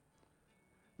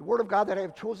The word of God that I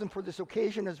have chosen for this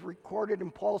occasion is recorded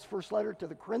in Paul's first letter to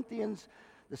the Corinthians,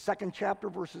 the 2nd chapter,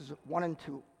 verses 1 and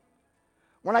 2.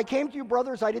 When I came to you,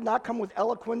 brothers, I did not come with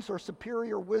eloquence or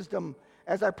superior wisdom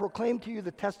as I proclaimed to you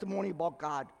the testimony about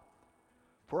God.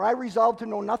 For I resolved to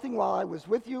know nothing while I was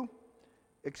with you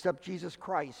except Jesus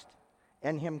Christ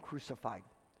and him crucified.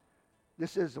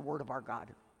 This is the word of our God.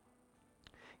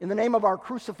 In the name of our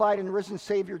crucified and risen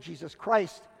Savior, Jesus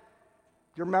Christ,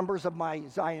 dear members of my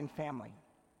Zion family,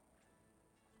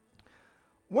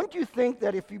 wouldn't you think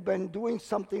that if you've been doing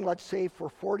something, let's say, for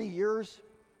 40 years,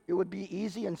 it would be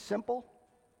easy and simple?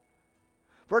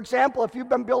 For example, if you've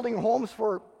been building homes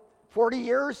for 40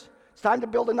 years, it's time to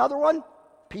build another one,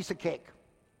 piece of cake.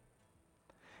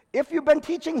 If you've been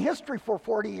teaching history for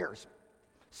 40 years,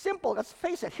 simple, let's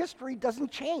face it, history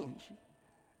doesn't change.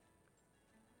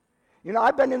 You know,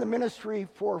 I've been in the ministry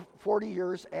for 40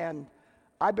 years, and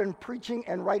I've been preaching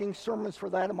and writing sermons for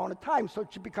that amount of time, so it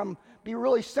should be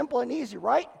really simple and easy,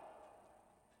 right?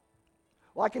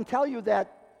 Well, I can tell you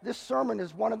that this sermon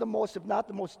is one of the most, if not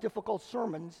the most difficult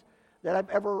sermons that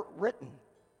I've ever written.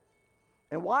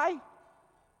 And why?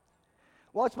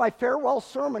 Well, it's my farewell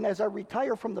sermon as I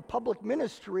retire from the public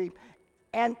ministry,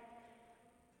 and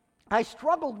I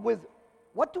struggled with,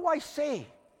 what do I say?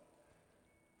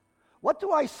 What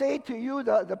do I say to you,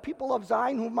 the people of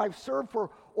Zion, whom I've served for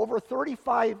over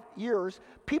 35 years,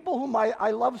 people whom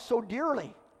I love so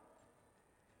dearly?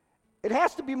 It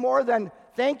has to be more than,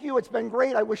 thank you, it's been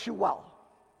great, I wish you well.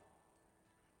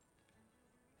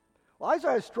 Well, as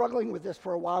I was struggling with this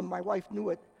for a while, my wife knew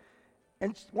it,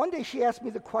 and one day she asked me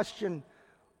the question,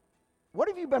 what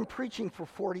have you been preaching for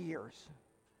 40 years?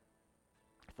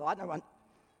 I thought, and I went,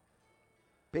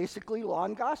 basically law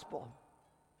and gospel.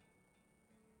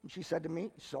 And she said to me,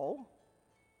 so,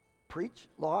 preach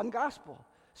law and gospel.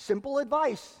 Simple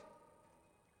advice,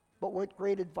 but what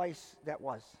great advice that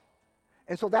was.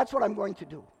 And so that's what I'm going to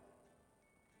do.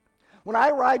 When I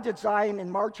arrived at Zion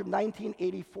in March of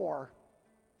 1984,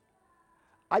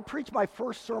 I preached my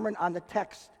first sermon on the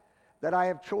text that I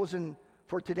have chosen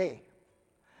for today.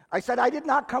 I said I did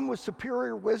not come with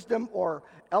superior wisdom or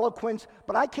eloquence,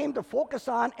 but I came to focus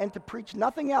on and to preach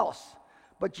nothing else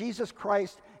but Jesus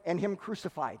Christ and him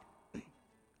crucified.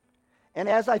 And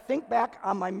as I think back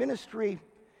on my ministry,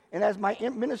 and as my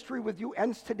ministry with you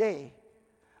ends today,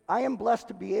 I am blessed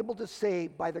to be able to say,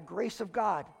 by the grace of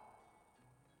God,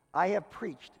 I have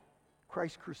preached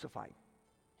Christ crucified.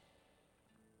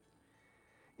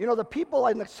 You know, the people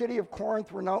in the city of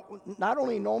Corinth were not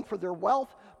only known for their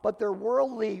wealth, but their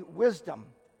worldly wisdom.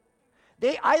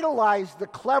 They idolized the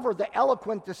clever, the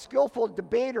eloquent, the skillful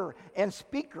debater and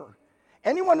speaker.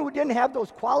 Anyone who didn't have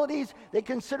those qualities, they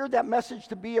considered that message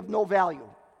to be of no value.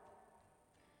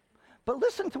 But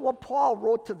listen to what Paul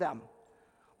wrote to them.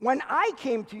 When I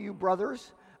came to you,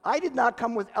 brothers, I did not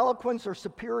come with eloquence or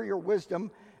superior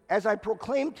wisdom, as I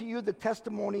proclaimed to you the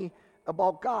testimony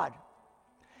about God.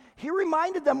 He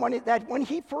reminded them that when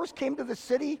he first came to the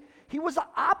city, he was the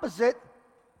opposite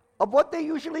of what they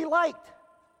usually liked.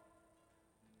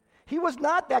 He was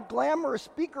not that glamorous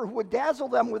speaker who would dazzle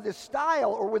them with his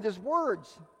style or with his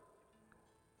words.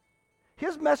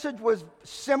 His message was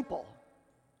simple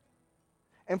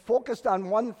and focused on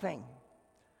one thing.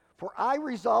 For I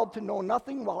resolved to know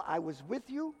nothing while I was with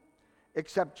you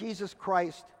except Jesus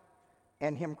Christ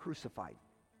and him crucified.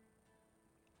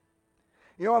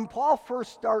 You know, when Paul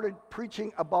first started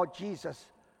preaching about Jesus,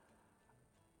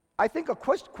 I think a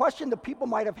question that people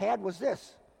might have had was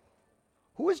this: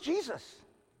 who is Jesus?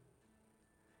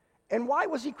 And why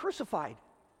was he crucified?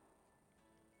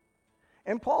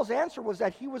 And Paul's answer was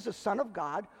that he was the Son of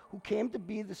God who came to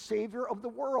be the Savior of the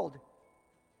world.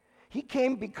 He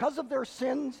came because of their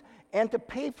sins and to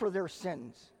pay for their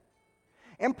sins.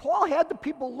 And Paul had the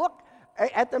people look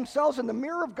at themselves in the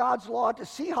mirror of God's law to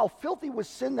see how filthy with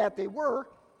sin that they were,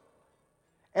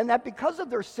 and that because of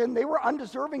their sin, they were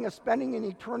undeserving of spending an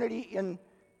eternity in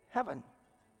heaven.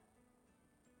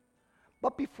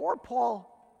 But before Paul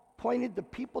pointed the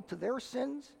people to their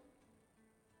sins,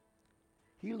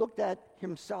 he looked at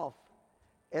himself,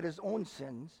 at his own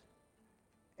sins,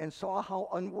 and saw how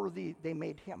unworthy they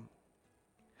made him.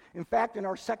 In fact, in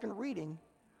our second reading,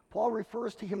 Paul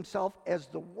refers to himself as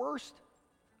the worst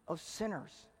of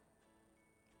sinners.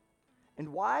 And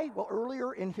why? Well,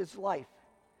 earlier in his life,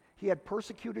 he had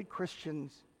persecuted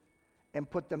Christians and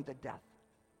put them to death.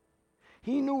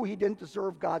 He knew he didn't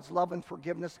deserve God's love and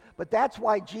forgiveness, but that's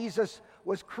why Jesus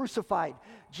was crucified.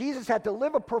 Jesus had to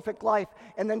live a perfect life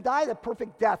and then die the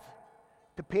perfect death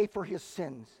to pay for his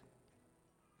sins.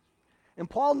 And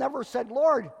Paul never said,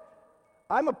 Lord,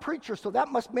 I'm a preacher, so that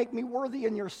must make me worthy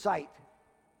in your sight.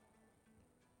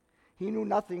 he knew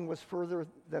nothing was further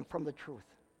than from the truth.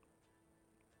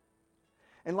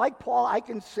 And like Paul, I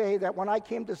can say that when I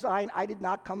came to Zion, I did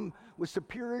not come with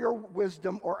superior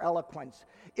wisdom or eloquence.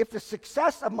 If the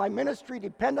success of my ministry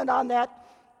depended on that,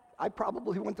 I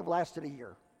probably wouldn't have lasted a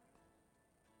year.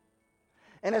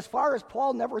 And as far as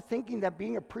Paul never thinking that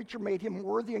being a preacher made him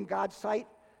worthy in God's sight,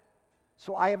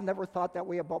 so I have never thought that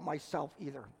way about myself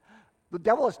either. The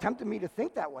devil has tempted me to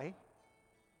think that way.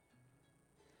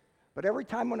 But every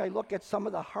time when I look at some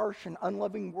of the harsh and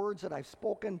unloving words that I've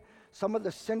spoken, some of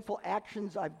the sinful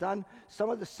actions I've done, some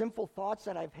of the sinful thoughts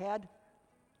that I've had,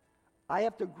 I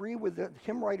have to agree with the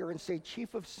hymn writer and say,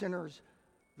 chief of sinners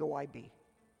though I be.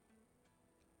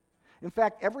 In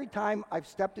fact, every time I've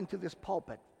stepped into this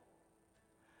pulpit,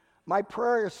 my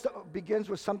prayer begins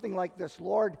with something like this: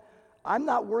 Lord, I'm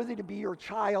not worthy to be your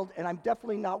child, and I'm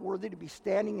definitely not worthy to be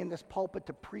standing in this pulpit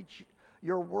to preach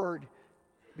your word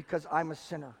because I'm a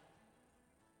sinner.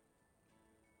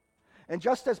 And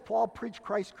just as Paul preached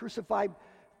Christ crucified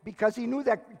because he knew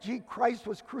that Christ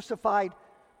was crucified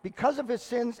because of his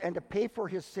sins and to pay for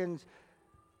his sins,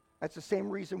 that's the same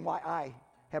reason why I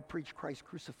have preached Christ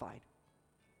crucified.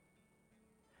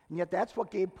 And yet that's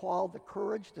what gave Paul the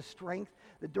courage, the strength,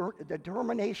 the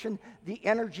determination, the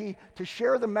energy to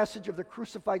share the message of the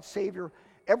crucified Savior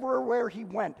everywhere he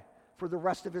went for the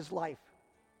rest of his life.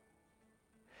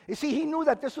 You see, he knew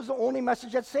that this was the only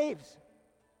message that saves.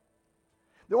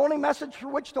 The only message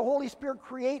through which the Holy Spirit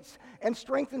creates and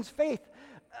strengthens faith.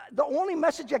 The only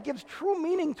message that gives true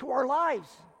meaning to our lives.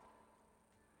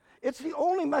 It's the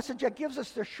only message that gives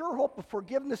us the sure hope of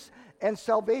forgiveness and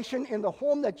salvation in the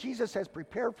home that Jesus has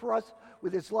prepared for us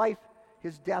with his life,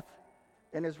 his death,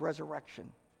 and his resurrection.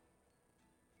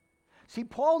 See,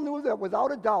 Paul knew that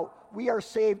without a doubt, we are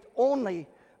saved only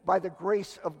by the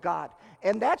grace of God.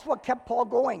 And that's what kept Paul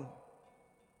going.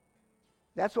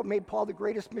 That's what made Paul the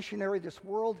greatest missionary this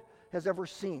world has ever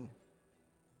seen.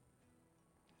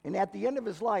 And at the end of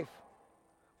his life,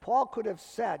 Paul could have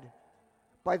said,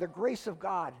 by the grace of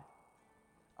God,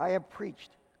 I have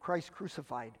preached Christ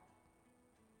crucified.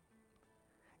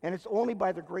 And it's only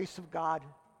by the grace of God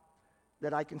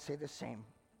that I can say the same.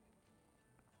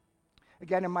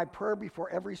 Again, in my prayer before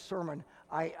every sermon,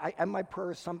 and my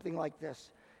prayer is something like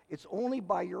this: it's only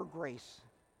by your grace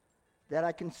that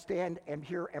I can stand and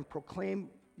hear and proclaim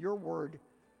your word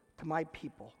to my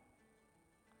people.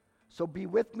 So be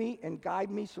with me and guide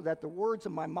me so that the words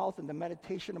of my mouth and the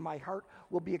meditation of my heart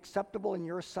will be acceptable in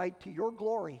your sight, to your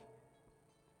glory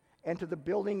and to the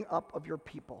building up of your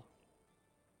people.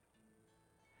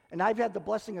 And I've had the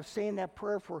blessing of saying that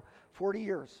prayer for 40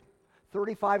 years,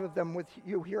 35 of them with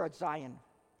you here at Zion.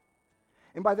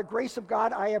 And by the grace of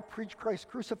God, I have preached Christ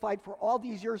crucified for all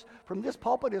these years from this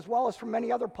pulpit as well as from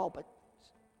many other pulpits.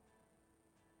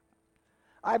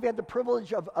 I've had the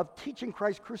privilege of teaching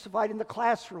Christ crucified in the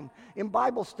classroom, in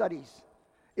Bible studies,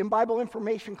 in Bible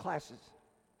information classes.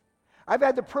 I've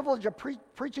had the privilege of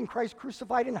preaching Christ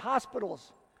crucified in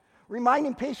hospitals,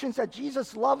 reminding patients that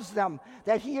Jesus loves them,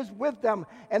 that he is with them,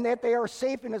 and that they are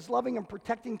safe in his loving and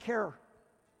protecting care.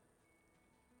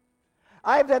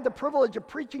 I have had the privilege of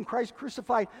preaching Christ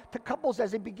crucified to couples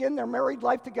as they begin their married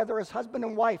life together as husband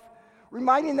and wife,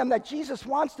 reminding them that Jesus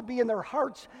wants to be in their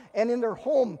hearts and in their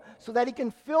home so that he can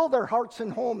fill their hearts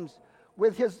and homes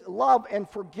with his love and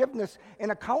forgiveness and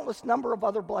a countless number of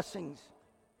other blessings.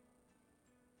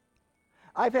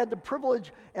 I've had the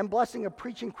privilege and blessing of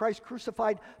preaching Christ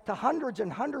crucified to hundreds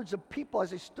and hundreds of people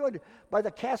as they stood by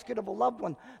the casket of a loved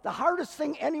one. The hardest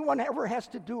thing anyone ever has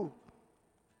to do.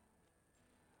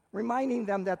 Reminding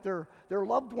them that their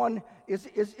loved one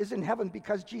is in heaven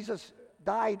because Jesus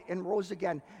died and rose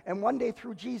again. And one day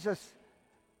through Jesus,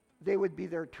 they would be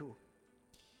there too.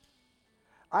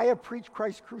 I have preached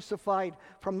Christ crucified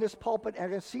from this pulpit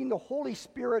and have seen the Holy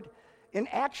Spirit in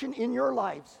action in your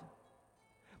lives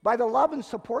by the love and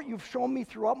support you've shown me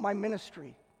throughout my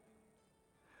ministry,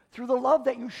 through the love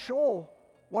that you show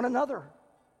one another,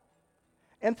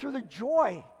 and through the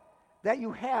joy that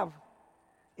you have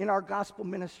in our gospel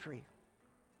ministry.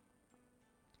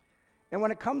 And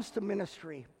when it comes to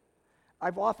ministry,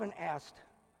 I've often asked,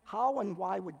 how and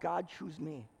why would God choose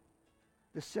me,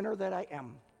 the sinner that I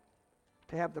am,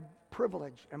 to have the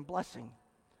privilege and blessing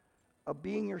of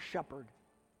being your shepherd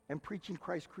and preaching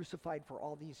Christ crucified for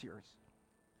all these years?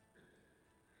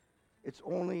 It's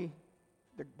only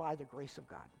by the grace of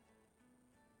God.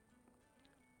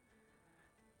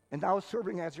 And now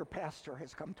serving as your pastor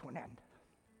has come to an end.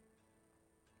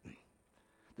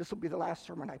 This will be the last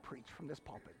sermon I preach from this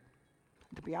pulpit.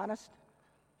 And to be honest,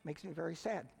 makes me very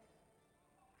sad.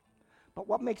 But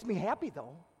what makes me happy,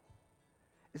 though,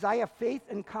 is I have faith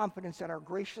and confidence that our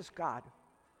gracious God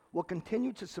will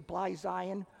continue to supply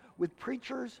Zion with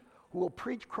preachers who will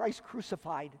preach Christ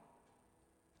crucified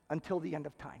until the end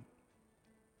of time.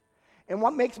 And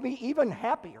what makes me even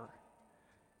happier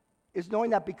is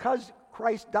knowing that because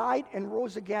Christ died and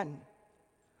rose again,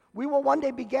 we will one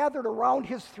day be gathered around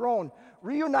his throne,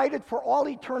 reunited for all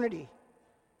eternity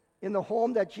in the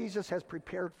home that Jesus has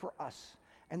prepared for us.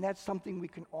 And that's something we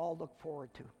can all look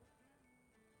forward to. You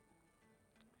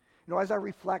know, as I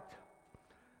reflect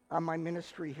on my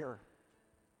ministry here,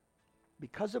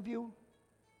 because of you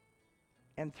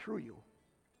and through you,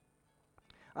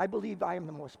 I believe I am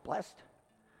the most blessed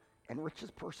and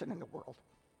richest person in the world.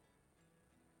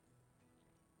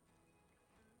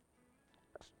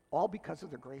 All because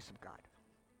of the grace of God.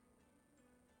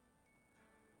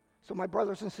 So my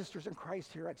brothers and sisters in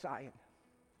Christ here at Zion,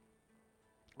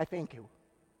 I thank you.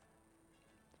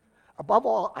 Above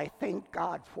all, I thank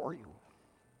God for you.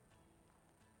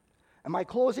 And my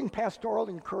closing pastoral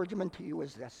encouragement to you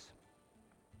is this.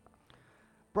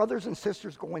 Brothers and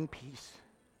sisters, go in peace.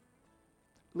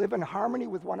 Live in harmony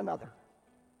with one another.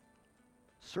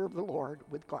 Serve the Lord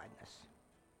with gladness.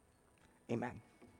 Amen.